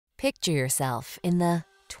Picture yourself in the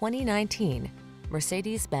 2019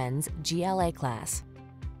 Mercedes-Benz GLA class.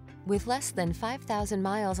 With less than 5,000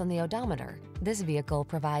 miles on the odometer, this vehicle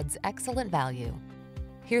provides excellent value.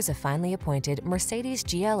 Here's a finely appointed Mercedes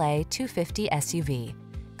GLA 250 SUV.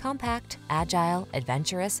 Compact, agile,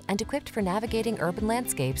 adventurous, and equipped for navigating urban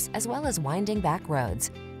landscapes as well as winding back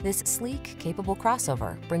roads, this sleek, capable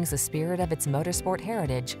crossover brings the spirit of its motorsport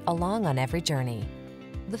heritage along on every journey.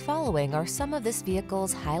 The following are some of this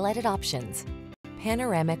vehicle's highlighted options: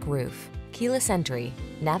 panoramic roof, keyless entry,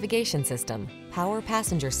 navigation system, power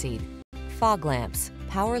passenger seat, fog lamps,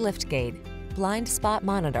 power liftgate, blind spot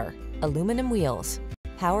monitor, aluminum wheels,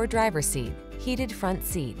 power driver seat, heated front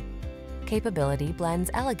seat. Capability blends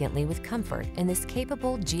elegantly with comfort in this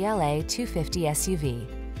capable GLA 250 SUV.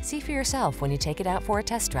 See for yourself when you take it out for a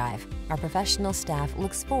test drive. Our professional staff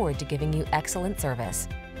looks forward to giving you excellent service.